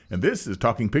and this is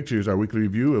Talking Pictures, our weekly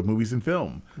review of movies and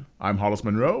film. I'm Hollis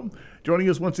Monroe. Joining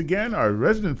us once again, our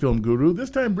resident film guru, this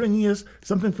time bringing us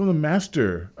something from the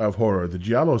master of horror, the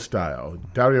Giallo style,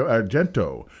 Dario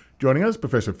Argento. Joining us,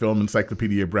 Professor Film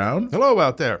Encyclopedia Brown. Hello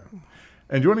out there.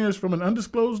 And joining us from an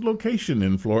undisclosed location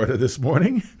in Florida this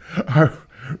morning,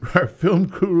 our film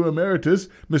guru emeritus,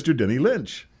 Mr. Denny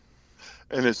Lynch.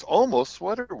 And it's almost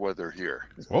sweater weather here.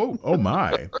 Oh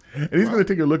my. And he's going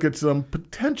to take a look at some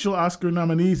potential Oscar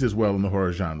nominees as well in the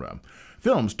horror genre.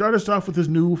 Film, start us off with his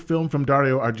new film from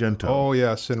Dario Argento. Oh,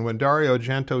 yes. And when Dario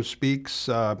Argento speaks,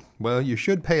 well, you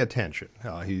should pay attention.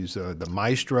 He's the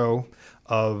maestro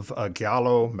of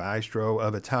Giallo, maestro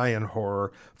of Italian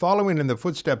horror, following in the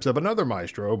footsteps of another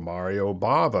maestro, Mario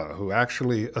Bava, who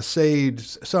actually essayed,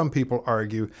 some people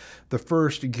argue, the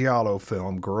first Giallo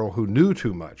film, Girl Who Knew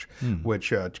Too Much,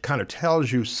 which kind of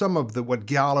tells you some of what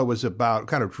Giallo is about,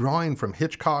 kind of drawing from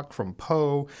Hitchcock, from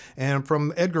Poe, and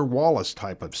from Edgar Wallace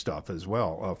type of stuff as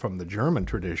well, from the German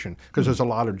tradition, because there's a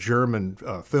lot of German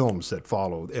films that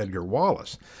follow Edgar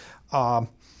Wallace.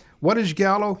 What is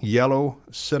Giallo? Yellow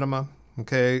cinema.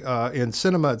 Okay, in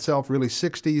cinema itself, really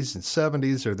 60s and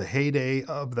 70s are the heyday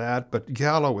of that, but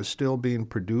Giallo is still being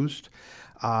produced.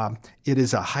 It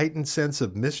is a heightened sense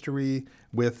of mystery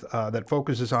with that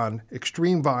focuses on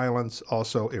extreme violence,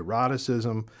 also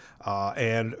eroticism,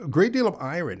 and a great deal of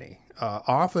irony.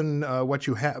 Often what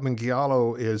you have in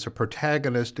Giallo is a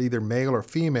protagonist, either male or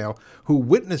female, who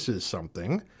witnesses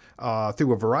something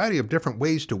through a variety of different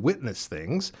ways to witness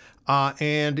things,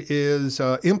 and is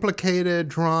implicated,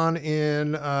 drawn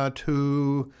in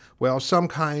to, well, some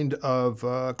kind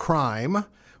of crime,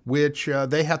 which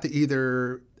they have to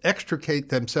either extricate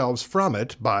themselves from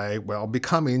it by, well,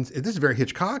 becoming, this is very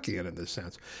Hitchcockian in this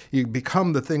sense. You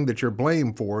become the thing that you're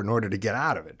blamed for in order to get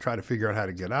out of it, try to figure out how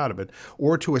to get out of it,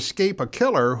 or to escape a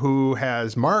killer who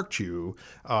has marked you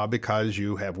because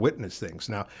you have witnessed things.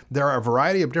 Now, there are a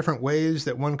variety of different ways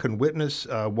that one can witness.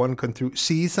 One can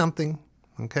see something,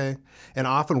 okay? And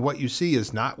often what you see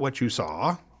is not what you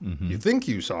saw. Mm-hmm. You think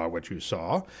you saw what you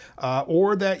saw,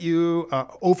 or that you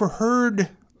overheard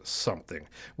something,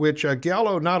 which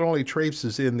Giallo not only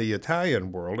traces in the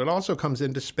Italian world, it also comes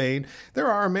into Spain. There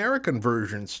are American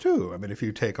versions too. I mean, if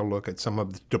you take a look at some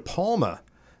of the De Palma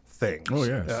things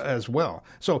as well.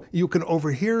 So you can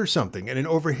overhear something, and in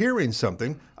overhearing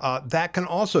something, that can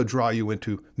also draw you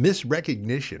into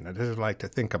misrecognition. I just like to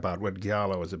think about what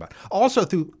Giallo is about. Also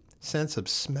through sense of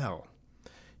smell.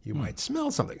 You might smell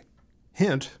something.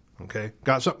 Hint, okay,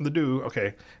 got something to do.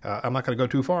 Okay, I'm not going to go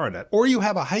too far on that. Or you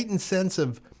have a heightened sense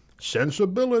of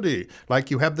sensibility,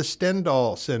 like you have the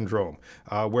Stendhal syndrome,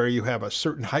 where you have a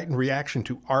certain heightened reaction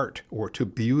to art or to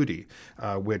beauty,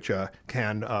 which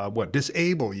can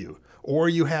disable you. Or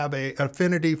you have an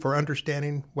affinity for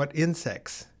understanding what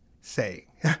insects say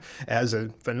as a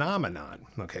phenomenon.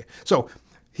 Okay, so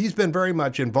he's been very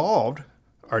much involved,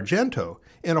 Argento,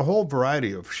 in a whole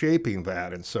variety of shaping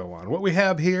that and so on. What we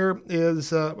have here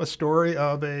is a story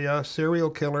of a serial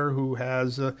killer who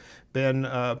has been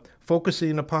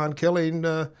focusing upon killing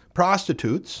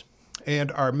prostitutes.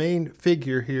 And our main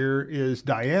figure here is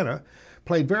Diana,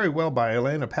 played very well by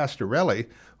Elena Pastorelli,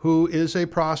 who is a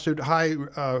prostitute,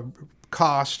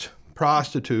 high-cost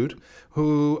prostitute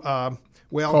who,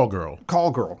 Call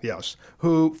girl, yes,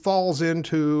 who falls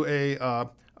into a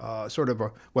sort of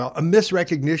a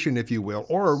misrecognition, if you will,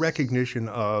 or a recognition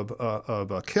of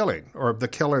a killing, or of the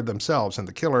killer themselves, and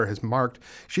the killer has marked.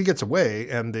 She gets away,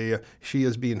 and she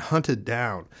is being hunted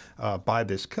down by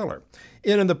this killer.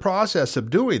 And in the process of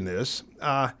doing this,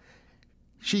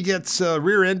 she gets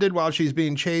rear-ended while she's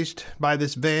being chased by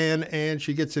this van, and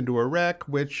she gets into a wreck,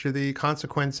 which the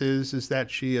consequence is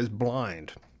that she is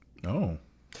blind. Oh.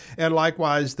 And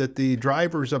likewise, that the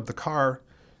drivers of the car,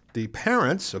 the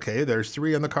parents, okay, there's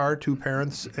 3 in the car, 2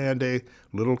 parents and a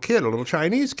little kid, a little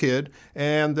Chinese kid,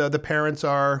 and the parents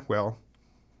are, well,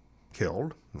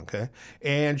 killed, okay?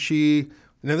 And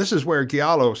now this is where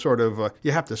Giallo sort of,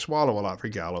 you have to swallow a lot for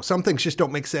Giallo. Some things just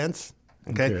don't make sense,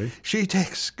 okay? She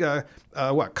takes,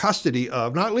 custody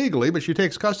of, not legally, but she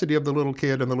takes custody of the little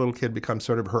kid, and the little kid becomes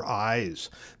sort of her eyes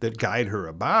that guide her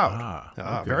about.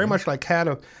 Very much like Cat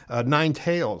of Nine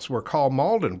Tails, where Carl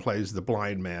Malden plays the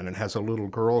blind man and has a little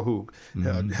girl who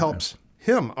helps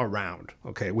him around,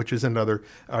 okay, which is another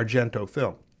Argento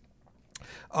film.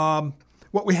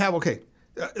 What we have,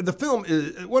 the film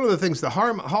is, one of the things, the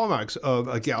hallmarks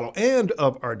of Giallo and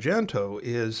of Argento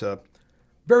is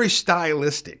very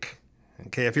stylistic.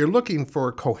 Okay, if you're looking for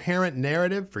a coherent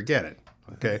narrative, forget it.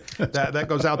 Okay, that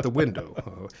goes out the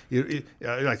window.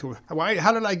 Like, why?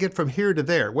 How did I get from here to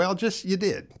there? Well, just you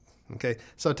did. Okay,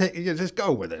 so you just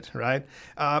go with it, right?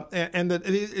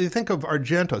 You think of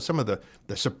Argento, some of the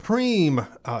supreme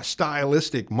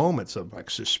stylistic moments of like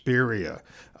Suspiria,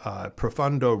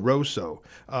 Profondo Rosso,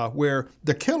 where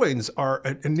the killings are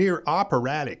a near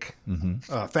operatic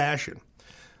fashion.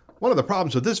 One of the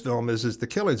problems with this film is the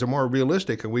killings are more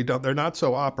realistic, and they're not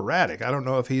so operatic. I don't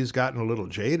know if he's gotten a little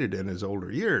jaded in his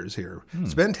older years here.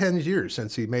 It's been 10 years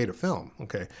since he made a film,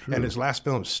 okay? True. And his last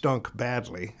film stunk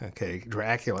badly, okay?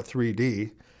 Dracula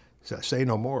 3D. So say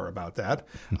no more about that.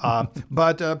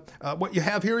 But what you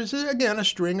have here is, again, a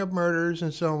string of murders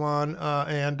and so on.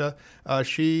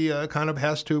 She kind of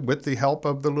has to, with the help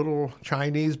of the little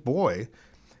Chinese boy,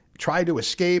 try to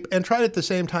escape and try to at the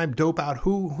same time dope out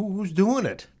who's doing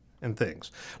it. And things.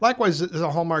 Likewise,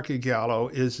 the hallmark of Giallo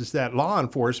is that law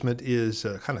enforcement is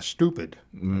kind of stupid.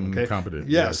 Okay? Competent.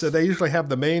 Yes, so they usually have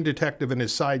the main detective and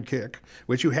his sidekick,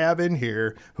 which you have in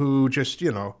here, who just,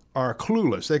 are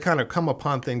clueless. They kind of come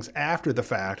upon things after the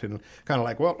fact and kind of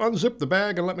like, well, unzip the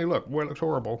bag and let me look. Well, it looks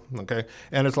horrible, okay?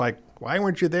 And it's like, why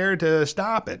weren't you there to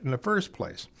stop it in the first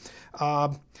place?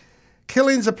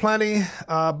 Killings aplenty,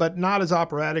 but not as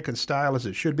operatic in style as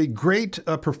it should be. Great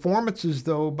performances,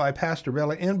 though, by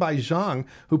Pastorella and by Zhang,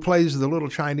 who plays the little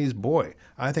Chinese boy.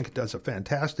 I think it does a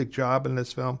fantastic job in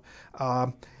this film.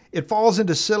 It falls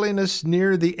into silliness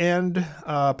near the end,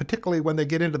 particularly when they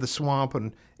get into the swamp,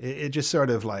 and it just sort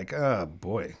of like, oh,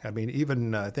 boy. I mean,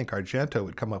 even I think Argento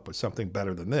would come up with something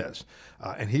better than this.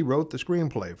 And he wrote the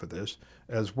screenplay for this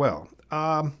as well.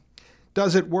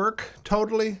 Does it work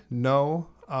totally? No.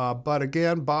 But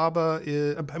again, Argento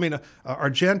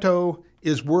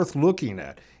is worth looking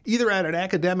at, either at an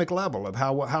academic level of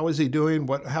how is he doing,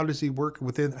 how does he work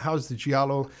within, how's the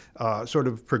Giallo sort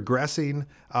of progressing,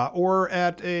 or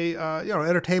at a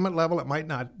entertainment level. It might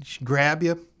not grab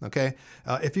you. Okay,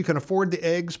 if you can afford the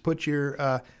eggs, put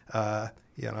your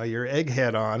your egg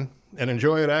head on and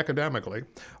enjoy it academically,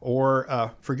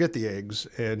 or forget the eggs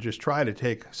and just try to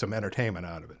take some entertainment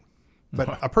out of it.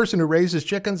 But a person who raises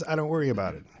chickens, I don't worry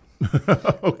about it.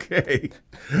 Okay.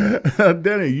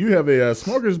 Denny, you have a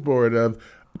smorgasbord of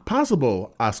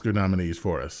possible Oscar nominees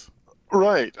for us.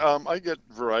 Right. I get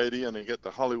Variety and I get The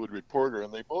Hollywood Reporter,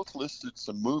 and they both listed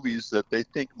some movies that they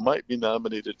think might be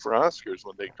nominated for Oscars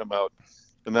when they come out.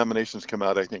 The nominations come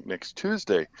out, I think, next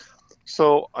Tuesday.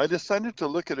 So I decided to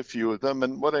look at a few of them,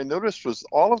 and what I noticed was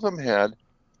all of them had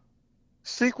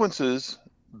sequences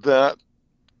that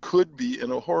could be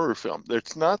in a horror film.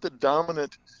 It's not the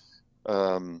dominant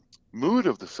mood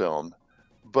of the film,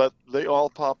 but they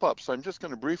all pop up. So I'm just going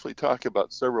to briefly talk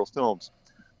about several films.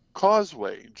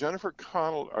 Causeway, Jennifer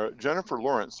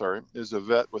Lawrence, is a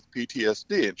vet with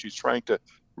PTSD, and she's trying to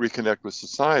reconnect with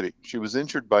society. She was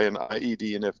injured by an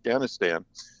IED in Afghanistan,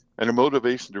 and her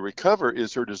motivation to recover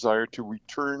is her desire to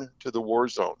return to the war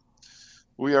zone.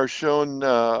 We aren't shown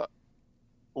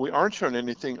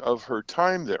anything of her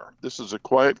time there. This is a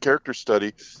quiet character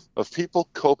study of people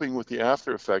coping with the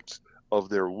after effects of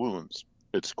their wounds.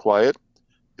 It's quiet,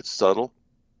 it's subtle,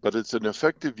 but it's an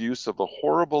effective use of a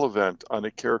horrible event on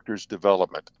a character's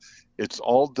development. It's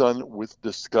all done with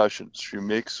discussions. She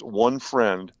makes one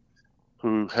friend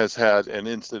who has had an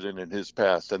incident in his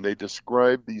past, and they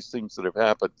describe these things that have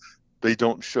happened. They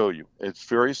don't show you. It's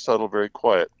very subtle, very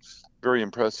quiet, very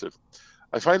impressive.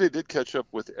 I finally did catch up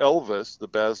with Elvis, the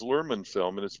Baz Luhrmann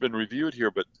film, and it's been reviewed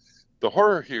here, but the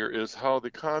horror here is how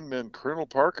the con man Colonel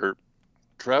Parker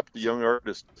trapped the young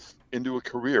artist into a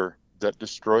career that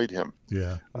destroyed him.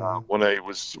 Yeah. When I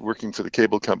was working for the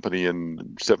cable company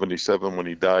in 77 when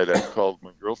he died, I called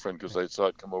my girlfriend because I saw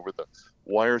it come over the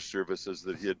wire services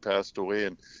that he had passed away,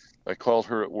 and I called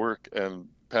her at work and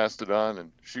passed it on,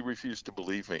 and she refused to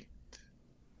believe me.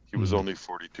 He was only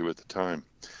 42 at the time.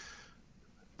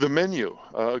 The Menu.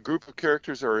 A group of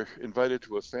characters are invited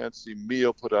to a fancy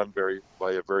meal put on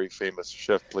by a very famous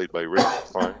chef played by Richard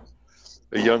Fiennes.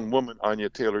 A young woman, Anya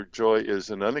Taylor-Joy, is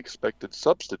an unexpected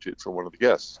substitute for one of the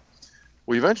guests.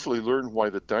 We eventually learn why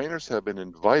the diners have been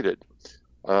invited.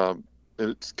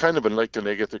 It's kind of like an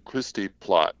Agatha Christie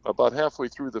plot. About halfway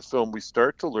through the film, we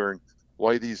start to learn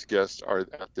why these guests are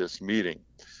at this meeting.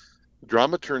 The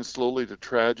drama turns slowly to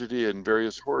tragedy, and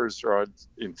various horrors are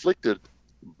inflicted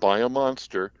by a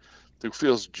monster who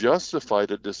feels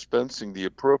justified at dispensing the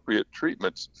appropriate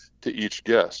treatments to each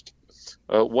guest.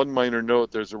 One minor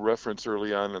note, there's a reference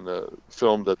early on in the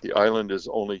film that the island is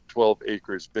only 12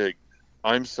 acres big.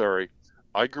 I'm sorry,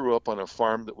 I grew up on a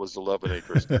farm that was 11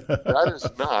 acres. That is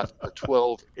not a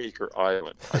 12-acre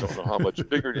island. I don't know how much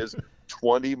bigger it is.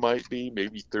 20 might be,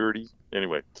 maybe 30.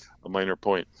 Anyway, a minor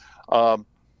point.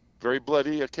 Very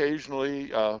bloody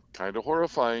occasionally, kind of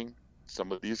horrifying.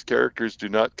 Some of these characters do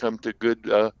not come to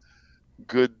good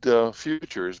good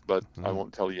futures, but I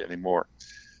won't tell you anymore.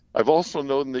 I've also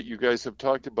known that you guys have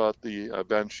talked about the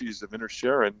Banshees of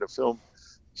Inisherin. The film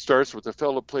starts with a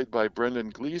fellow played by Brendan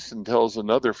Gleeson tells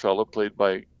another fellow played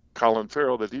by Colin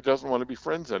Farrell that he doesn't want to be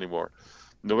friends anymore.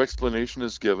 No explanation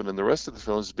is given, and the rest of the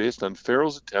film is based on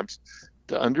Farrell's attempts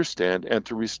to understand and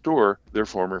to restore their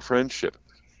former friendship.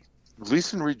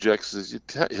 Gleeson rejects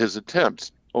his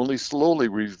attempts, only slowly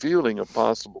revealing a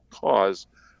possible cause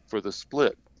for the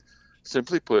split.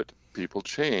 Simply put, people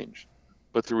change.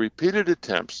 But the repeated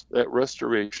attempts at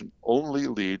restoration only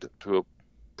lead to a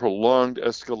prolonged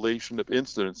escalation of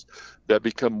incidents that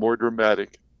become more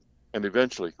dramatic and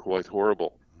eventually quite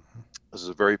horrible. This is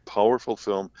a very powerful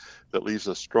film that leaves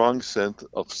a strong sense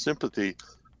of sympathy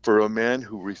for a man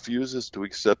who refuses to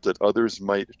accept that others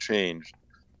might change,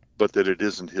 but that it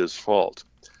isn't his fault.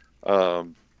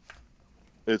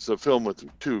 It's a film with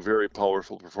two very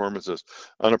powerful performances.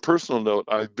 On a personal note,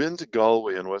 I've been to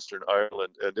Galway in Western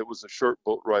Ireland, and it was a short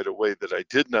boat ride away that I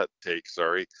did not take,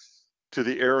 to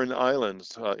the Aran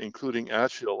Islands, including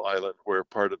Ashiel Island, where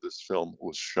part of this film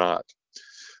was shot.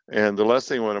 And the last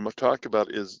thing I want to talk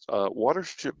about is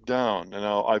Watership Down.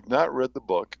 Now, I've not read the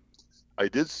book. I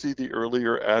did see the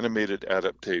earlier animated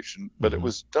adaptation, but it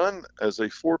was done as a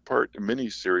 4-part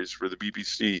miniseries for the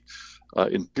BBC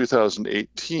in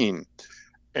 2018.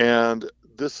 And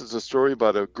this is a story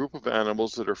about a group of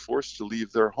animals that are forced to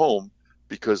leave their home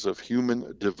because of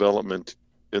human development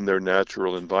in their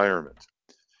natural environment.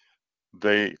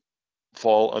 They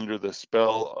fall under the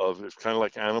spell of, it's kind of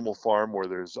like Animal Farm, where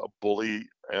there's a bully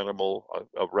animal,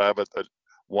 a rabbit that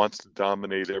wants to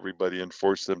dominate everybody and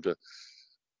force them to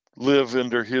live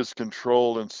under his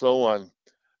control and so on.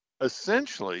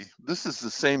 Essentially, this is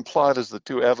the same plot as the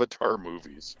 2 Avatar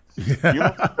movies.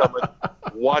 Humans are coming,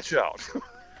 watch out.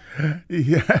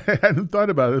 Yeah, I hadn't thought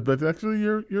about it, but actually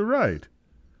you're right.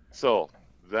 So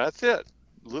that's it.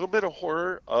 A little bit of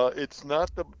horror. It's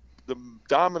not the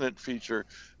dominant feature,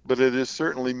 but it is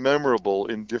certainly memorable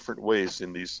in different ways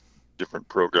in these different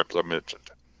programs I mentioned.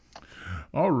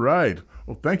 All right.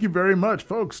 Well, thank you very much,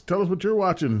 folks. Tell us what you're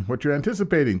watching, what you're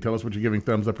anticipating. Tell us what you're giving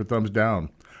thumbs up or thumbs down.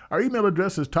 Our email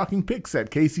address is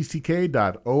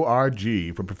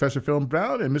talkingpics@kcck.org. For Professor Film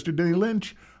Brown and Mr. Denny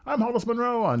Lynch, I'm Hollis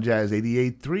Monroe on Jazz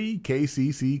 88.3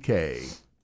 KCCK.